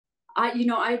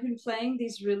I've been playing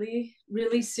these really,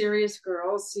 really serious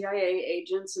girls, CIA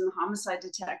agents and homicide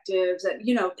detectives, and,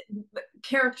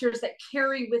 characters that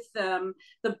carry with them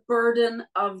the burden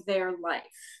of their life.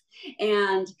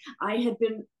 And I had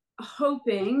been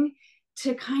hoping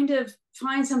to kind of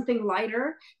find something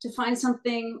lighter, to find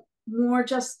something more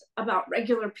just about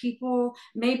regular people,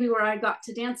 maybe where I got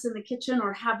to dance in the kitchen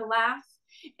or have a laugh.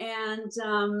 And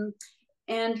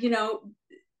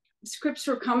scripts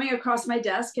were coming across my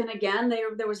desk, and again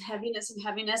there was heaviness,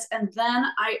 and then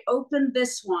I opened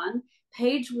this one,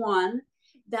 page one,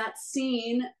 that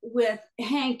scene with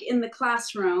Hank in the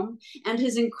classroom and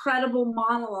his incredible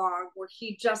monologue where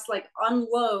he just like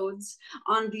unloads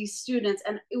on these students,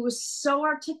 and it was so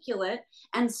articulate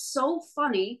and so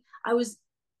funny. I was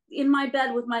in my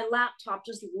bed with my laptop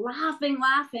just laughing,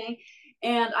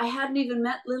 and I hadn't even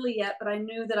met Lily yet, but I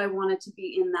knew that I wanted to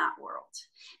be in that world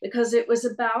because it was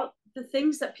about the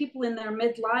things that people in their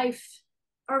midlife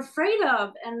are afraid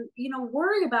of and,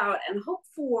 worry about and hope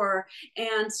for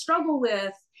and struggle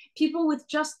with. People with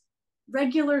just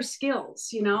regular skills,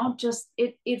 just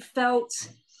it felt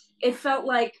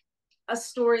like a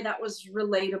story that was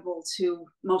relatable to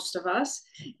most of us.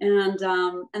 And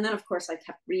then of course I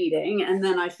kept reading, and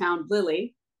then I found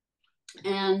Lily,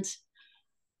 and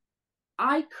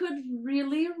I could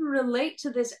really relate to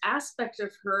this aspect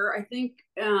of her. I think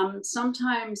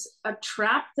sometimes a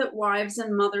trap that wives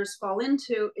and mothers fall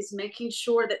into is making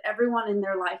sure that everyone in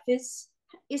their life is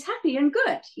happy and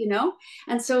good,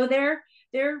 and so they're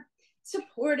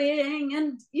supporting,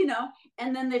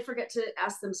 and then they forget to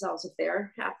ask themselves if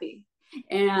they're happy.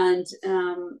 And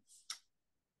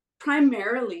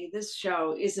primarily, this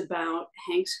show is about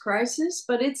Hank's crisis,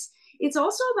 but it's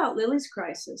also about Lily's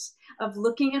crisis of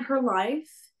looking at her life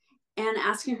and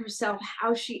asking herself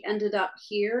how she ended up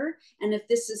here and if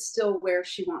this is still where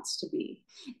she wants to be.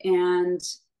 And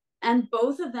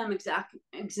both of them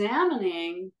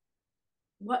examining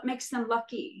what makes them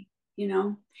lucky,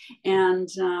 and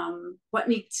what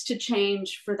needs to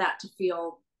change for that to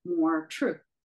feel more true.